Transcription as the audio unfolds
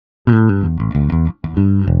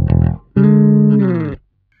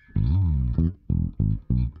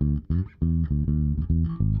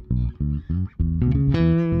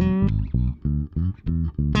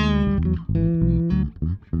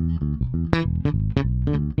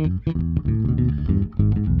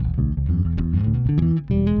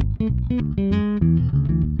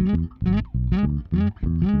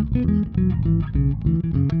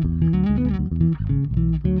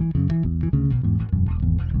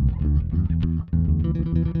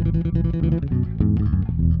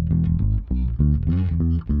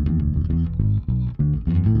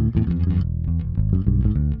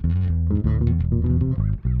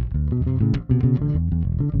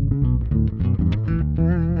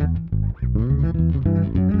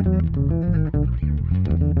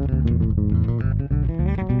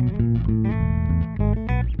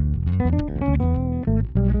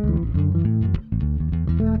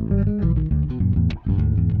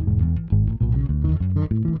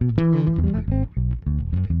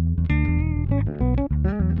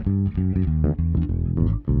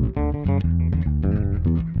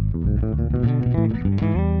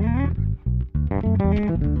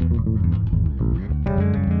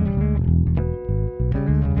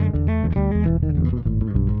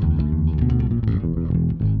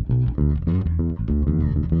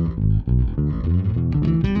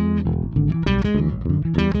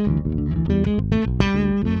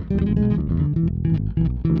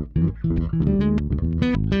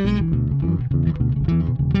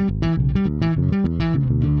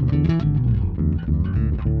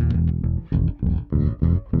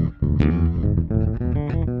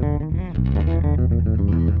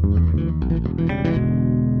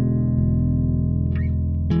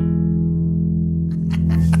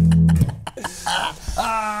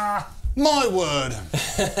My word.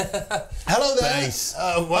 Hello there. Bass.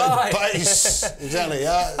 Bass. Exactly.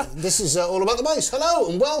 This is all about the bass. Hello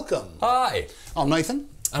and welcome. Hi. I'm Nathan.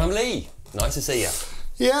 And I'm Lee. Nice to see you.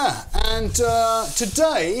 Yeah, and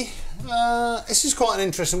today, this is quite an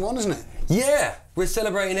interesting one, isn't it? Yeah, we're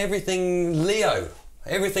celebrating everything Leo.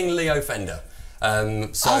 Everything Leo Fender. I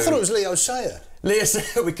thought it was Leo Sayer. Leo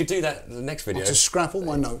Sayer, we could do that in the next video. I'll just scrap all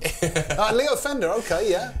my notes. Leo Fender,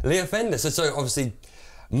 okay, yeah. Leo Fender. So obviously,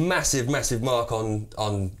 massive mark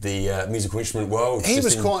on the musical instrument world. He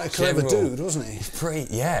was quite a clever dude, wasn't he?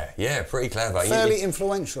 Pretty clever. Fairly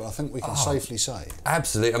influential, I think we can safely say.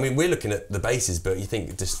 Absolutely. I mean, we're looking at the basses, but you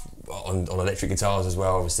think just on electric guitars as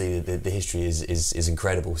well. Obviously, the history is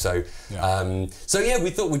incredible. So, yeah. We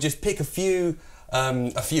thought we'd just pick a few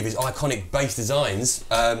of his iconic bass designs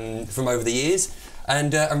from over the years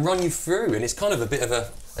and run you through. And it's kind of a bit of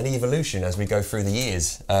an evolution as we go through the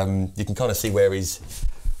years. You can kind of see where his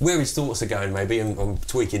thoughts are going, maybe, and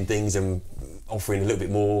tweaking things and offering a little bit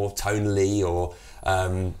more tonally, or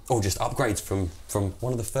just upgrades from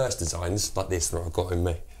one of the first designs like this that I've got in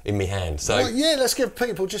my hand. So well, yeah, let's give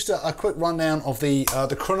people just a quick rundown of the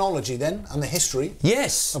chronology then and the history.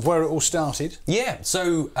 Yes. Of where it all started. Yeah.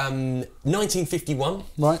 So 1951.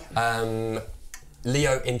 Right.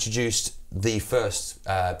 Leo introduced the first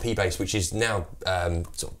P bass, which is now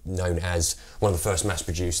sort of known as one of the first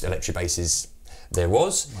mass-produced electric basses there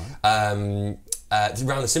was. Right.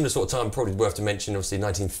 Around a similar sort of time, probably worth to mention, obviously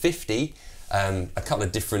 1950, a couple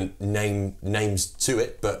of different names to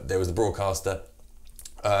it, but there was the Broadcaster,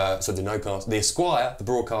 so the Esquire, the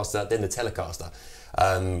Broadcaster, then the Telecaster,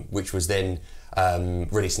 which was then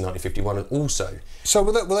released in 1951 also. So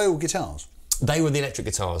were they all guitars? They were the electric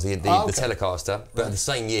guitars, the Telecaster, but the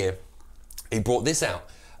same year he brought this out,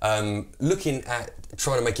 looking at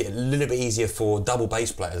trying to make it a little bit easier for double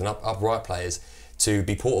bass players and upright players to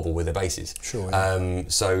be portable with their basses. Sure. Yeah.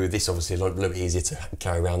 So this obviously a little bit easier to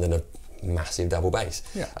carry around than a massive double bass.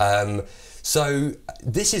 Yeah. So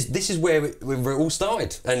this is where it all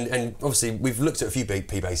started, and obviously we've looked at a few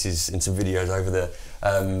P basses in some videos over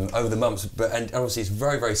the months, and obviously it's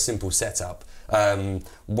very simple setup.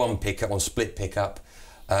 One split pickup,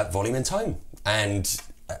 volume and tone, and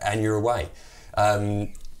you're away.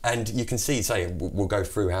 And you can see, we'll go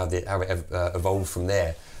through how it evolved from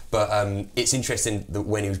there. But it's interesting that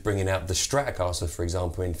when he was bringing out the Stratocaster, for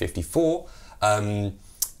example, in '54,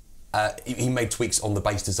 he made tweaks on the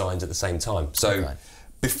bass designs at the same time. So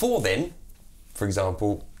before then, for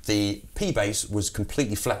example, the P bass was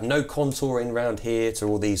completely flat, no contouring around here to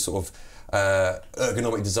all these sort of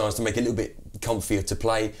ergonomic designs to make it a little bit comfier to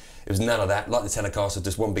play. It was none of that. Like the Telecaster,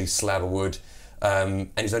 just one big slab of wood. And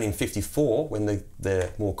it's only in '54 when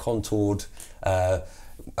the more contoured,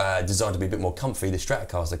 designed to be a bit more comfy, the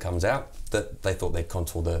Stratocaster comes out, that they thought they'd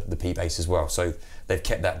contour the P bass as well. So they've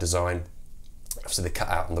kept that design. Obviously, they cut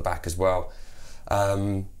out on the back as well,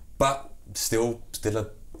 but still a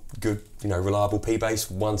good, reliable P bass,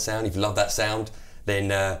 one sound. If you love that sound,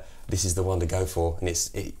 then this is the one to go for, and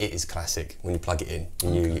it is classic when you plug it in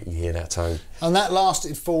and you hear that tone. And that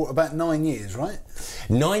lasted for about 9 years, right?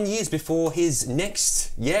 9 years before his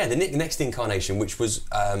next incarnation, which was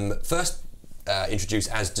first introduced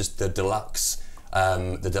as just the deluxe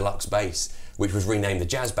bass, which was renamed the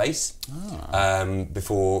Jazz Bass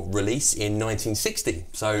before release in 1960.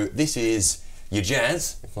 So this is your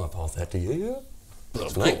Jazz. If I pass that to you,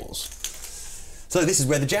 of course. So this is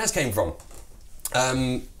where the Jazz came from.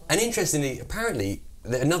 And interestingly, apparently,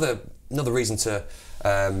 another reason to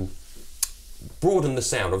broaden the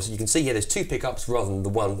sound. Obviously, you can see here there's two pickups rather than the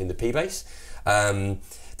one in the P bass.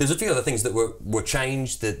 There's a few other things that were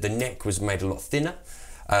changed. The neck was made a lot thinner,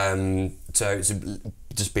 so to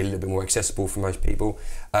just be a little bit more accessible for most people.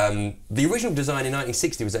 The original design in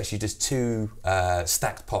 1960 was actually just two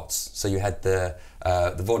stacked pots. So you had the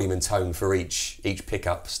volume and tone for each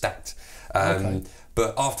pickup stacked.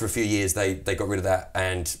 But after a few years, they got rid of that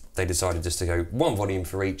and they decided just to go one volume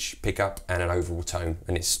for each pickup and an overall tone,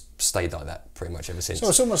 and it's stayed like that pretty much ever since. So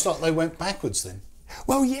it's almost like they went backwards then.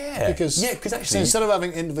 Well, yeah, because actually, so instead of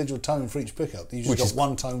having individual tone for each pickup, you just got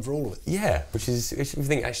one tone for all of it. Yeah, which I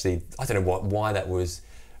think actually, I don't know why that was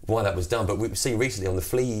done, but we've seen recently on the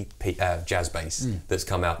Flea jazz bass that's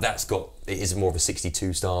come out, it is more of a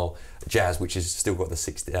 62 style jazz, which has still got the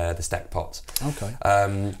stacked pots. Okay.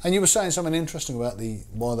 And you were saying something interesting about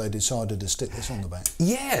why they decided to stick this on the back.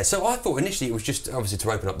 Yeah, so I thought initially it was just obviously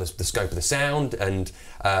to open up the scope of the sound and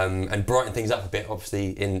brighten things up a bit,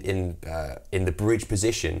 obviously in the bridge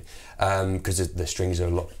position, because the strings are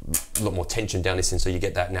a lot more tension down this end, so you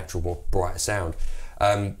get that natural, more brighter sound.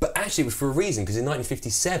 But actually it was for a reason, because in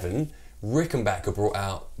 1957 Rickenbacker brought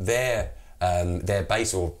out their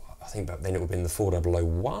bass, or I think back then it would have been the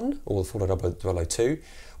 4001 or the 4002,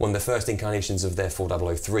 one of the first incarnations of their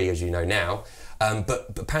 4003, as you know now.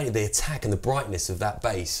 But apparently the attack and the brightness of that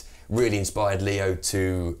bass really inspired Leo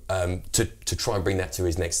to try and bring that to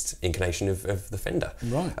his next incarnation of the Fender.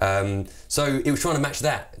 Right. So it was trying to match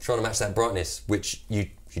that brightness, which you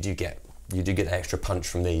do get. You do get that extra punch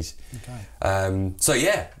from these. Okay. So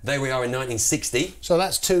yeah, there we are in 1960. So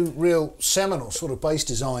that's two real seminal sort of bass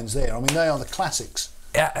designs there. I mean, they are the classics.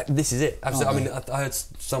 Yeah, this is it. Absolutely. I mean, I heard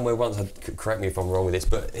somewhere once, correct me if I'm wrong with this,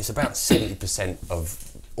 but it's about 70% of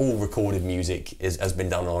all recorded music has been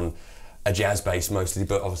done on a jazz bass mostly,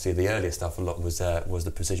 but obviously the earlier stuff a lot was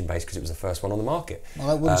the precision bass because it was the first one on the market. Well,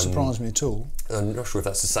 that wouldn't surprise me at all. I'm not sure if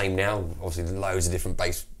that's the same now. Obviously, loads of different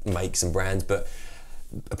bass makes and brands, but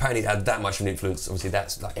apparently it had that much of an influence. Obviously,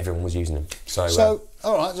 that's like everyone was using them. So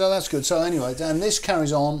all right, so that's good. So anyway, and this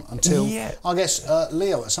carries on until I guess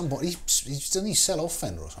Leo at some point didn't he sell off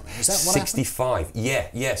Fender or something? Is that what 65? happened?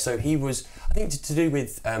 Yeah. So he was, I think, to do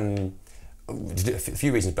with a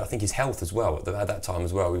few reasons, but I think his health as well. At that time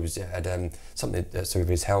as well, he had something to do with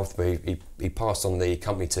his health. Where he passed on the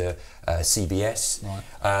company to CBS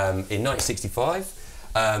in 1965.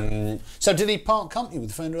 So did he part company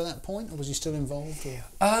with Fender at that point, or was he still involved?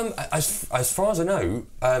 As far as I know,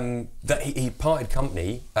 that he parted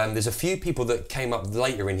company. There's a few people that came up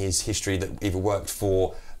later in his history that either worked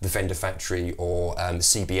for the Fender factory or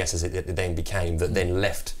CBS, as it then became, that then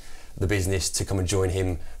left the business to come and join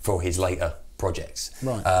him for his later projects.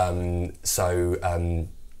 Right. I can't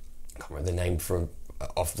remember the name from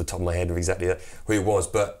off the top of my head of exactly who it was,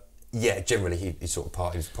 but. Yeah, generally he sort of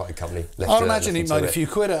parted company. I'd imagine he made a few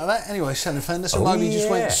quid out of that anyway, selling Fender. So maybe he just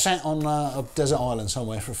went and sat on a desert island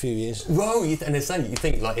somewhere for a few years. Well, and the same, you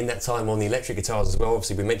think like in that time on the electric guitars as well.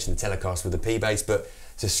 Obviously, we mentioned the Telecaster with the P bass, but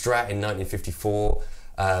to Strat in 1954,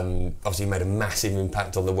 obviously he made a massive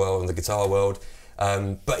impact on the world, on the guitar world.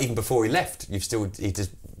 But even before he left, he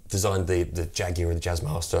just designed the Jaguar and the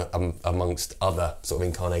Jazzmaster, amongst other sort of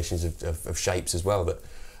incarnations of shapes as well that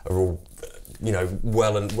are all.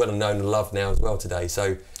 Well and known and loved now as well today.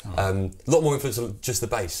 So a lot more influence on just the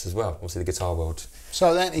bass as well, obviously the guitar world.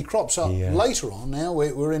 So then he crops up later on. Now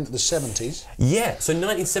we're into the 70s. Yeah. So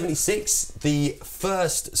 1976, the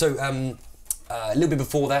first. So a little bit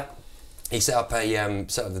before that, he set up the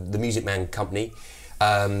Musicman company,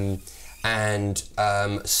 and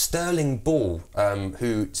Sterling Ball,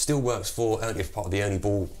 who still works for part of the Ernie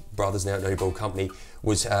Ball brothers now, Ernie Ball company,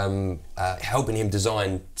 was helping him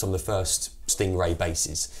design some of the first Stingray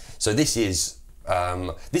basses. So this is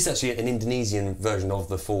actually an Indonesian version of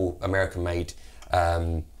the full American-made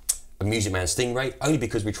Musicman Stingray, only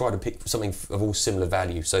because we tried to pick something of all similar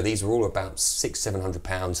value. So these were all about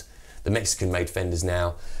 £600-700. The Mexican-made Fenders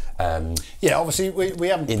now. Obviously we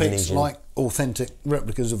haven't picked like authentic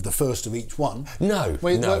replicas of the first of each one. No.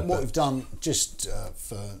 What we've done, just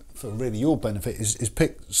for really your benefit, is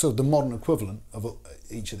pick sort of the modern equivalent of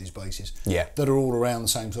each of these basses. Yeah. That are all around the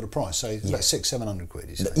same sort of price. So it's about £600-700 quid.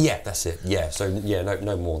 You say? Yeah, that's it. Yeah. So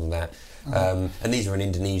no more than that. And these are an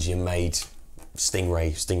Indonesian-made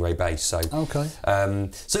Stingray bass. So okay.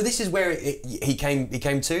 So this is where he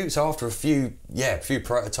came to. So after a few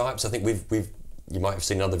prototypes, I think you might have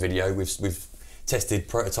seen another video. We've tested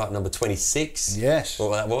prototype number 26. Yes.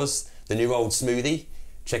 What that was, the new old Smoothie.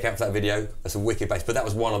 Check out that video. That's a wicked bass. But that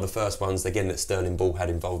was one of the first ones again that Sterling Ball had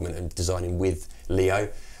involvement in designing with Leo,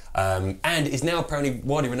 and is now apparently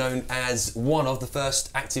widely renowned as one of the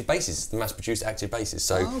first active basses, the mass-produced active basses.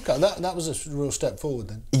 So okay, that was a real step forward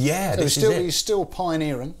then. Yeah, so he's still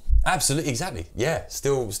pioneering. Absolutely, exactly. Yeah,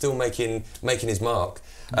 still making his mark.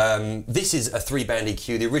 This is a 3-band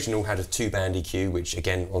EQ. The original had a 2-band EQ, which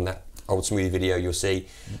again on that old Smoothie video you'll see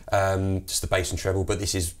just the bass and treble, but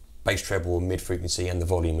this is bass, treble, mid-frequency, and the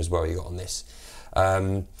volume as well you got on this.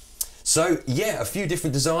 So yeah, a few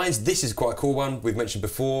different designs. This is quite a cool one. We've mentioned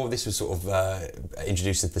before, this was sort of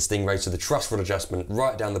introduced into the Stingray, so the truss rod adjustment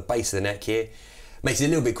right down the base of the neck here. Makes it a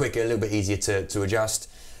little bit quicker, a little bit easier to adjust.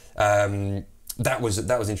 That was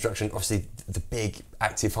introduction. Obviously, the big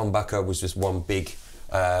active humbucker was just one big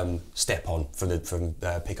step on from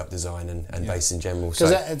pickup design and bass in general. Because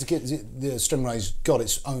the Stingray's got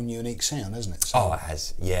its own unique sound, hasn't it? So. Oh, it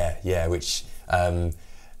has. Yeah. Which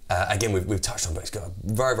again we've touched on, but it's got a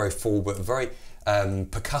very, very full but very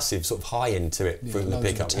percussive sort of high end to it from the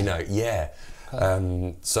pickup. Yeah.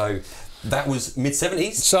 Okay. So. That was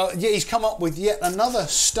mid-70s. So yeah, he's come up with yet another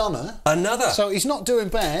stunner. Another. So he's not doing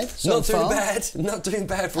bad. Not doing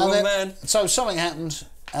bad for one man. So something happened.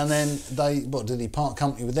 And then did he part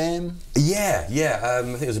company with them? Yeah. I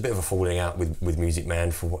think it was a bit of a falling out with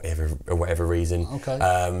Musicman for whatever reason. Okay.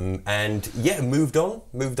 And yeah, moved on.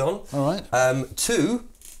 All right. To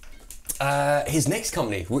his next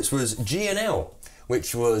company, which was G&L,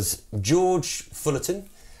 which was George Fullerton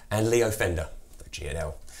and Leo Fender.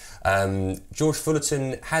 G&L. George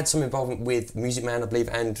Fullerton had some involvement with Musicman, I believe,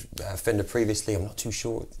 and Fender previously. I'm not too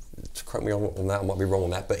sure. To correct me on that, I might be wrong on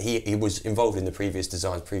that, but he was involved in the previous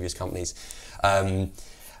designs, previous companies.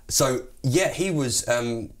 So yeah, he was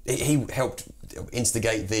he helped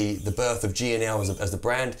instigate the birth of G&L as the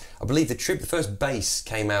brand. I believe the first bass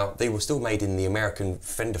came out. They were still made in the American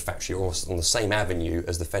Fender factory, or on the same avenue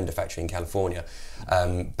as the Fender factory in California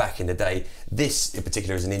back in the day. This in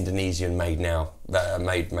particular is an Indonesian made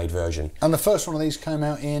version. And the first one of these came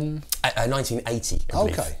out in 1980. I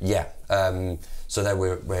believe. Okay. Yeah. So that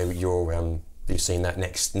where you've seen that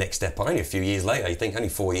next step on. Only a few years later, you think only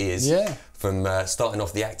 4 years from starting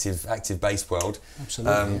off the active bass world.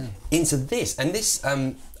 Absolutely. Into this. And this,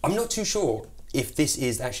 I'm not too sure if this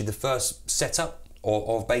is actually the first setup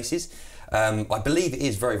of basses. I believe it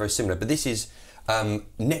is very, very similar, but this is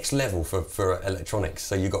next level for electronics.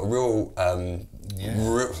 So you've got loads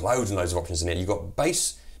and loads of options in here. You've got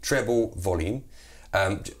bass, treble, volume,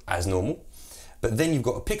 as normal, but then you've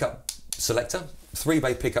got a pickup selector,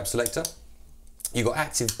 3-bay pickup selector. You've got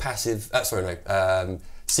active, passive,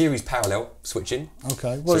 series parallel switching.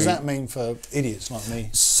 Okay, what does that mean for idiots like me?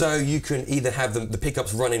 So you can either have the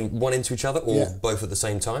pickups running one into each other or both at the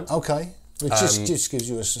same time. Okay, which just gives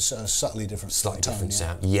you a subtly different different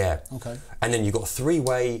sound. Yeah. Okay. And then you've got a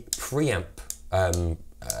 3-way preamp kind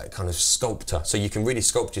of sculptor, so you can really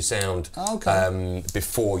sculpt your sound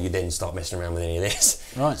before you then start messing around with any of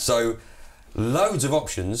this. Right. So loads of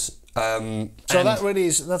options. So that really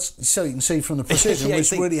is, so you can see from the precision, which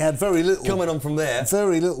really had very little coming on from there,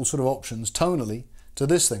 very little sort of options tonally to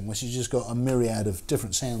this thing, which has just got a myriad of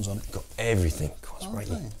different sounds on it. Got everything.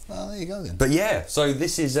 Well, there you go then. But yeah, so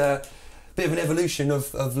this is a bit of an evolution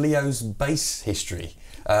of Leo's bass history,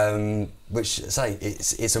 which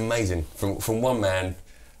it's amazing from one man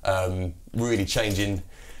really changing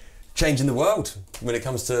the world when it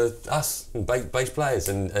comes to us bass players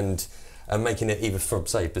and making it either from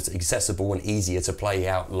accessible and easier to play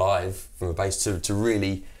out live from a bass to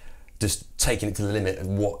really just taking it to the limit of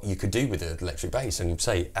what you could do with an electric bass and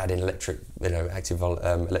add in active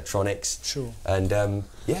electronics. Sure. And and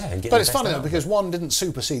get. But it's funny though, because one didn't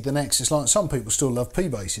supersede the next. It's like some people still love P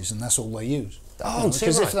basses and that's all they use. Oh,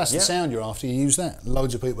 because if that's the sound you're after, you use that.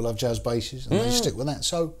 Loads of people love jazz basses and they stick with that.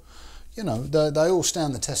 So, they all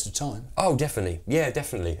stand the test of time. Oh, definitely. Yeah,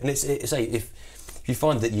 definitely. And if you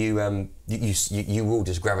find that you will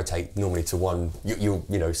just gravitate normally to one,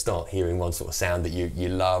 you'll start hearing one sort of sound that you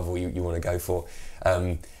love or you want to go for.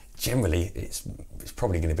 Generally, it's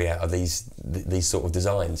probably going to be out of these sort of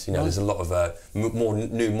designs. There's a lot of more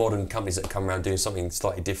new modern companies that come around doing something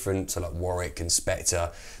slightly different. So like Warwick and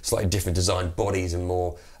Spectre, slightly different design bodies and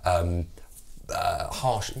more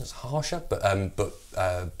harsher, but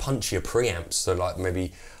punchier preamps. So like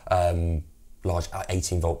maybe. Large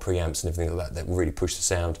 18-volt preamps and everything like that really push the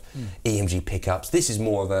sound. EMG pickups. This is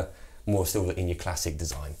more still in your classic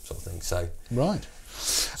design sort of thing. So right.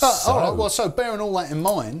 All right. Well, so bearing all that in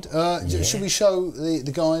mind, should we show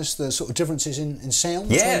the guys the sort of differences in sound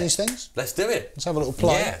between these things? Let's do it. Let's have a little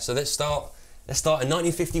play. Yeah. So let's start in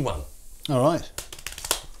 1951. All right.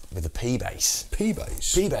 With the P bass. P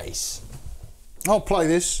bass. P bass. I'll play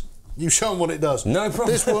this. You show them what it does. No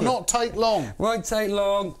problem. This will not take long. Won't take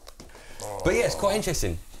long. But yeah, it's quite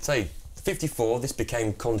interesting. So 54, this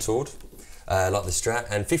became contoured, like the Strat,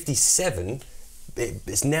 and 57,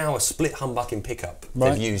 it's now a split humbucking pickup.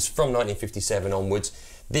 They've used from 1957 onwards.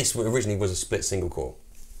 This originally was a split single core.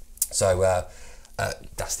 So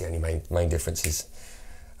that's the only main differences.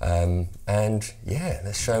 And yeah,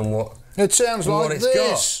 let's show them what it sounds like. It's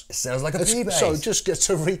got. It sounds like a P bass. So just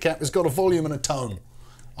to recap, it's got a volume and a tone.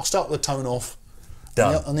 I'll start with the tone off.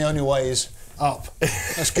 Done. And the only way is up.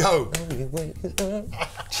 Let's go.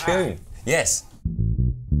 Tune. Yes.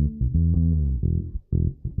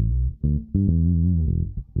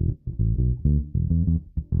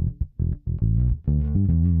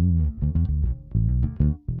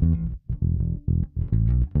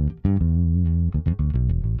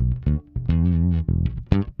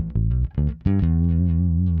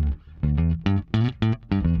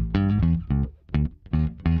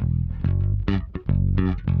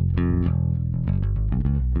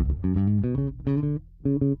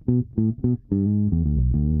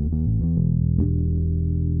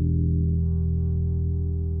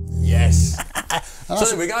 Yes. So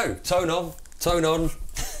there we go. Tone on, tone on.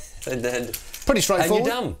 and then pretty straightforward. And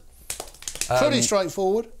you're done. Pretty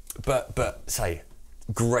straightforward. But say,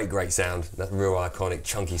 great sound. That real iconic,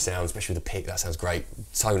 chunky sound, especially with the pick. That sounds great.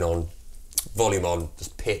 Tone on, volume on,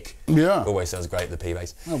 just pick. Yeah. Always sounds great. The P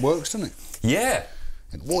bass. That works, doesn't it? Yeah.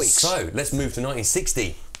 It works. So let's move to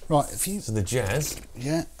 1960. Right, if you... So the jazz.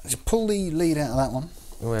 Yeah, just pull the lead out of that one.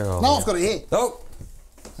 Where are No, we? I've got it here. Oh!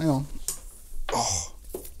 Hang on. Oh.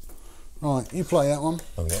 Right, you play that one.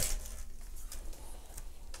 Oh, yeah.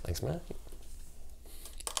 Thanks, man.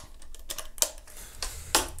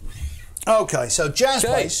 Okay, so jazz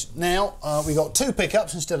bass. Now, we got 2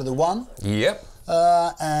 pickups instead of the 1. Yep.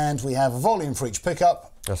 And we have a volume for each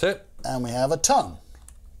pickup. That's it. And we have a tone.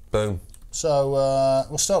 Boom. So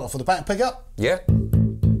we'll start off with the back pickup. Yeah.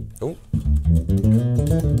 Oh.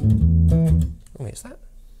 Oh, what's that?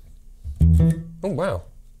 Oh, wow.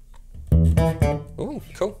 Oh,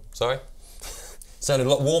 cool. Sorry. Sounded a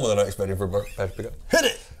lot warmer than I expected for a back pickup. Hit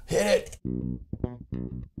it! Hit it!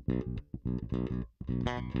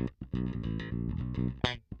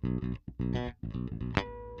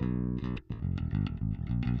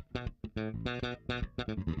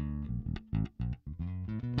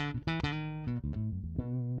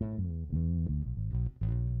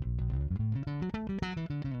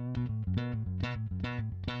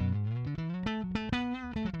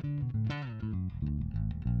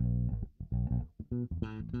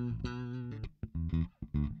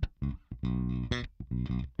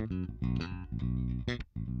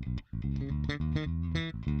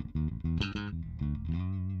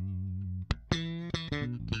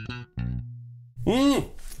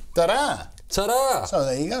 Ta-da! Ta-da! So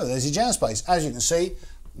there you go, there's your jazz bass. As you can see,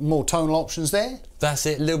 more tonal options there. That's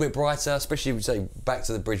it, a little bit brighter, especially if you say back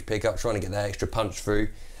to the bridge pickup, trying to get that extra punch through.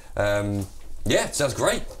 Yeah, sounds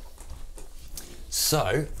great.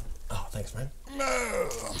 So, oh, thanks, man.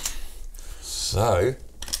 So,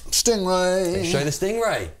 Stingray. let's show the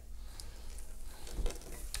Stingray.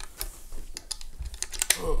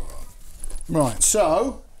 Right,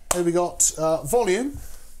 so here we got volume,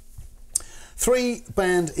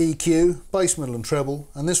 3-band EQ, bass, middle and treble,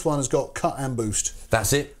 and this one has got cut and boost.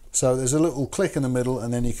 That's it. So there's a little click in the middle,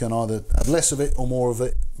 and then you can either add less of it or more of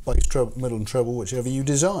it, bass, treble, middle and treble, whichever you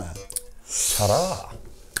desire. Ta-da!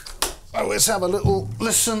 Oh, let's have a little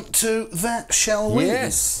listen to that, shall we?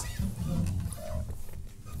 Yes!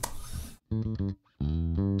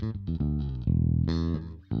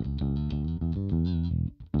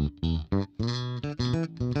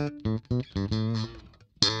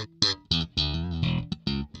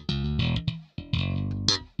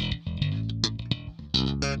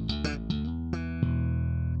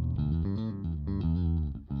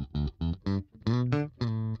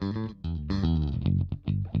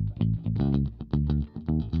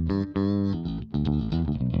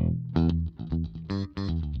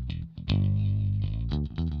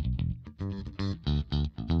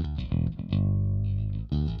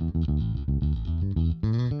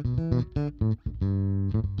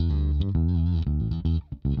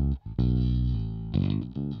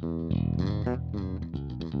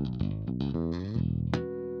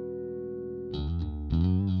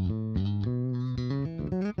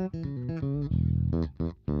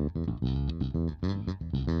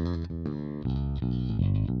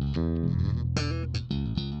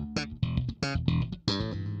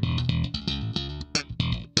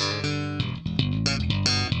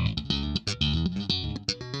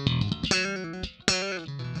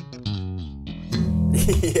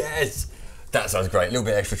 Yes, that sounds great. A little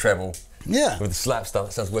bit extra treble. Yeah. With the slap stuff,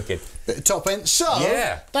 that sounds wicked. Bit of top end. So,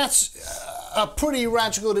 yeah, that's a pretty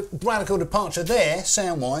radical departure there,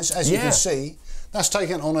 sound-wise, as you can see. That's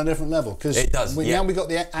taken on a different level, because now we've got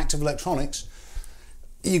the active electronics.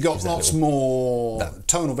 You got lots more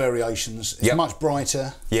tonal variations. It's much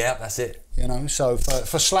brighter. Yeah, that's it. You know, so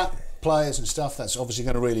for slap players and stuff, that's obviously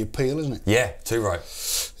going to really appeal, isn't it? Yeah, too right.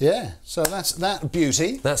 Yeah, so that's that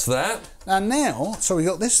beauty. That's that. And now, so we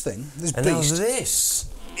got this thing, this and beast. And now this.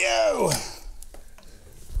 Yo!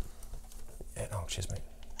 Yeah, oh, cheers, mate.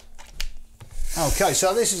 Okay,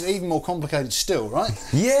 so this is even more complicated still, right?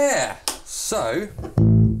 Yeah. So,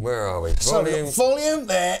 where are we? Volume. So volume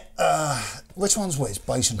there. Which one's which?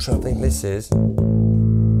 Bass and treble. I think this is.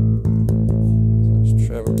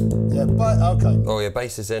 Treble. Yeah, okay. Oh yeah,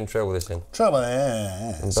 bass is in, treble this in. Treble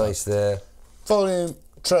there. And bass there. Volume,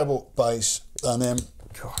 treble, bass, and then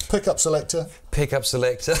pickup selector. Pickup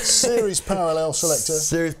selector. Series parallel selector.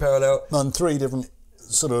 Series parallel. And 3 different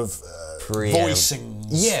sort of voicings.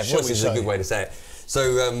 Yeah, voicing is a good way to say it.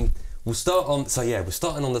 So we'll start on. So yeah, we're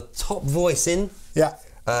starting on the top voicing. Yeah.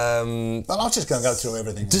 Well, I'm just going to go through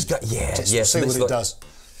everything. Just go. Yeah. Just see what it does.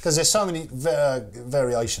 Because there's so many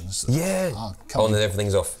variations. Yeah. On and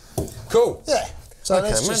everything's off. Cool. Yeah. So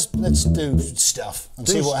okay, let's do stuff and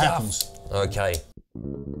see what happens. Okay.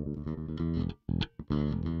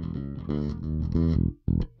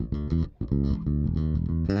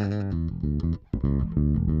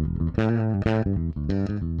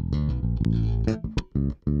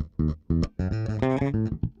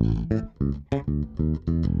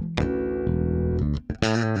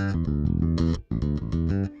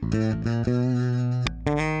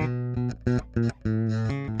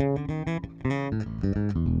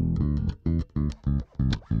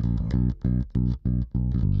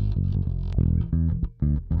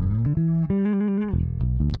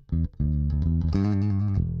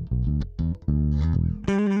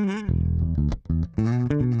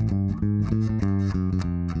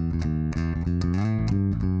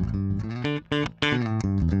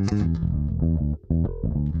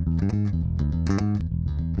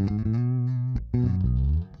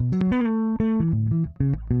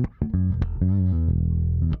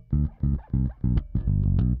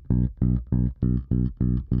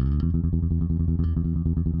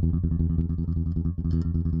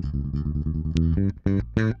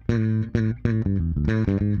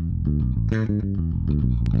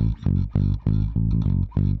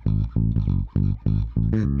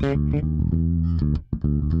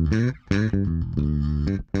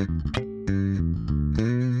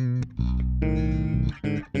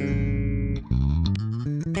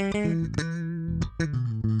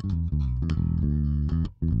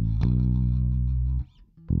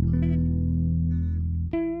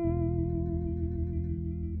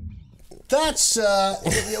 That's,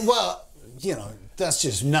 well, you know, that's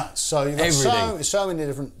just nuts. So you've got so many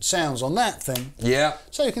different sounds on that thing. Yeah.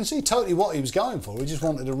 So you can see totally what he was going for. He just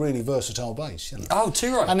wanted a really versatile bass. You know? Oh,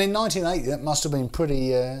 too right. And in 1980, that must have been pretty,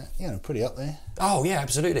 you know, pretty up there. Oh, yeah,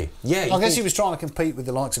 absolutely. Yeah. I guess he was trying to compete with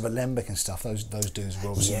the likes of Alembic and stuff. Those dudes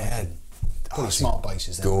were obviously making pretty smart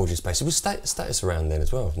basses then. Gorgeous bass. It was Status around then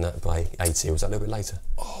as well, wasn't that, by 80, or was that a little bit later?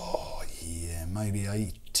 Oh, yeah, maybe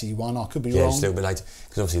 81, I could be wrong. Yeah, it's a little bit later,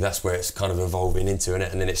 because obviously that's where it's kind of evolving into,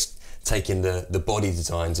 it, and then it's taking the body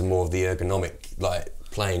designs and more of the ergonomic, like,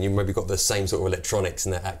 playing. You maybe got the same sort of electronics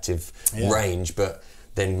and that active range, but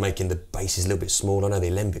then making the basses a little bit smaller. I know the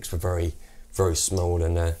Alembics were very, very small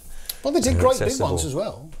and well, they did great big ones as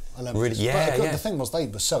well. Really, yeah, but the thing was, they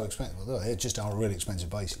were so expensive. They just are really expensive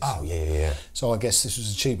basses. Oh, yeah. So I guess this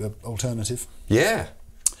was a cheaper alternative. Yeah.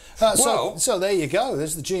 So there you go.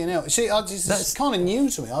 There's the G&L. See, it's kind of new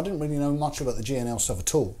to me. I didn't really know much about the G&L stuff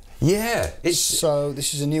at all. Yeah. So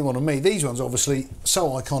this is a new one on me. These ones obviously so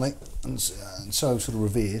iconic and so sort of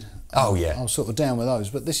revered. Oh yeah. I was sort of down with those,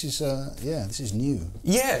 but this is this is new.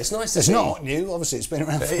 Yeah, it's nice to see. It's not new. Obviously, it's been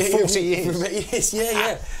around for 40 years.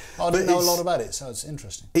 Yeah. I didn't know a lot about it, so it's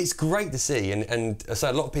interesting. It's great to see, and I say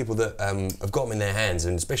a lot of people that have got them in their hands,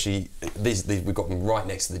 and especially these we've got them right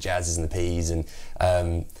next to the Jazzes and the Ps, and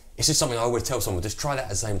it's just something I always tell someone: just try that at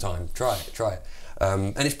the same time. Try it.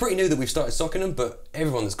 And it's pretty new that we've started stocking them, but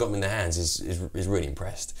everyone that's got them in their hands is really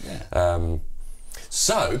impressed. Yeah.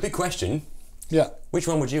 So, big question. Yeah. Which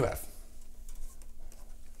one would you have?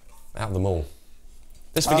 Out of them all.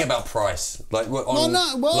 Let's forget about price. Like,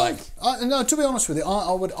 no. To be honest with you,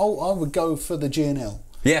 I would go for the G&L.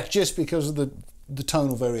 Yeah. Just because of the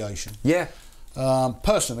tonal variation. Yeah.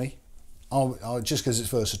 Personally, just because it's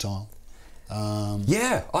versatile.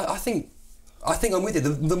 Yeah, I think I'm with you.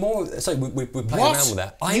 The more we're playing around with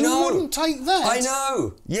that. I know. You wouldn't take that. I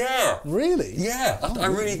know. Yeah. Really? Yeah. I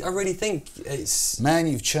really think it's. Man,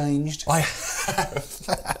 you've changed. I have.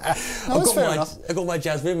 I've got my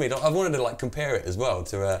Jazz with me. I wanted to compare it as well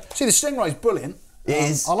to. See, the Stingray's brilliant. It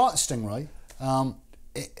is. I like the Stingray.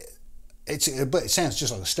 But it sounds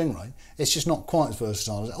just like a Stingray. It's just not quite as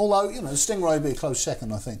versatile. Although the Stingray would be a close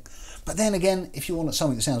second, I think. But then again, if you want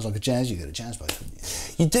something that sounds like a jazz, you get a jazz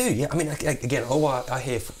bass. You do, yeah. I mean, again, all I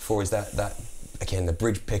hear for is that again, the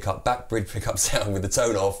back bridge pickup sound with the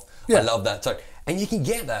tone off. Yeah. I love that tone, and you can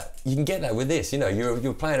get that. You can get that with this.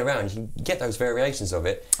 You're playing around. You can get those variations of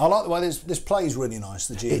it. I like the way this plays really nice.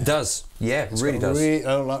 The G. It does. Yeah, it really does.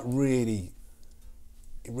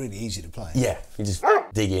 Really easy to play. Yeah, you just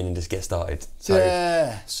dig in and just get started.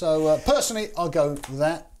 So personally, I'll go with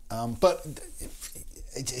that. But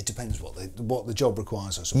it depends what the job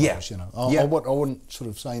requires, I suppose. I wouldn't sort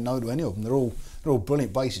of say no to any of them. They're all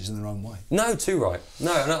brilliant basses in their own way. No, too right.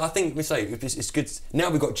 No, I think we say it's good. Now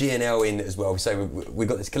we've got G&L in as well. We say we've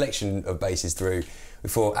got this collection of basses through. We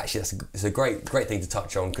thought actually it's a great thing to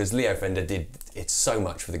touch on because Leo Fender did it so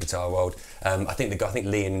much for the guitar world. I think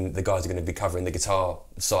Lee and the guys are going to be covering the guitar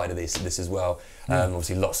side of this as well.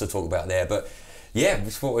 Obviously, lots to talk about there, but. yeah,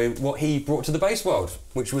 what he brought to the bass world,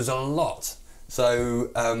 which was a lot. So,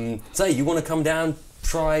 say you want to come down,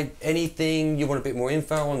 try anything, you want a bit more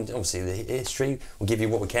info on obviously the history, we'll give you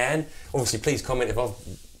what we can. Obviously, please comment if I've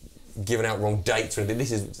given out wrong dates or anything.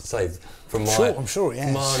 This is, say, from my, I'm sure,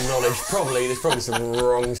 yes. my knowledge, there's probably some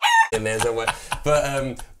wrong in there somewhere.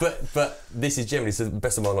 But this is generally, to the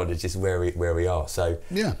best of my knowledge, is where we are. So,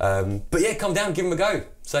 yeah. But yeah, come down, give them a go.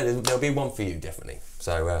 So there'll be one for you, definitely.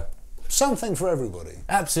 So something for everybody.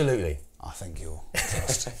 Absolutely. I think you'll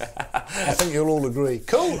trust. I think you'll all agree.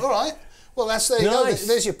 Cool. All right. Well, there you go.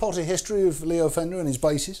 There's your potty history of Leo Fender and his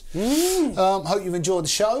basses. Hope you've enjoyed the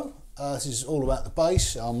show. This is all about the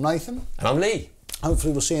bass. I'm Nathan. And I'm Lee.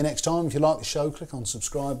 Hopefully we'll see you next time. If you like the show, click on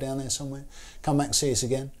subscribe down there somewhere. Come back and see us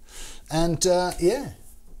again. And yeah,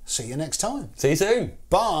 see you next time. See you soon.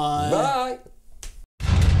 Bye. Bye.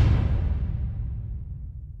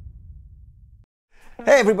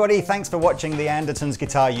 Hey everybody, thanks for watching the Andertons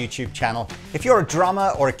Guitar YouTube channel. If you're a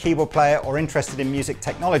drummer or a keyboard player or interested in music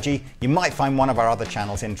technology, you might find one of our other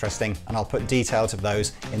channels interesting, and I'll put details of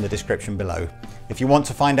those in the description below. If you want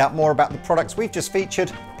to find out more about the products we've just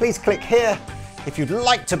featured, please click here. If you'd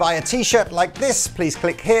like to buy a t-shirt like this, please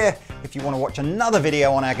click here. If you want to watch another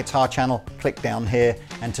video on our guitar channel, click down here.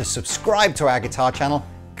 And to subscribe to our guitar channel,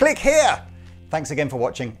 click here. Thanks again for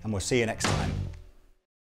watching, and we'll see you next time.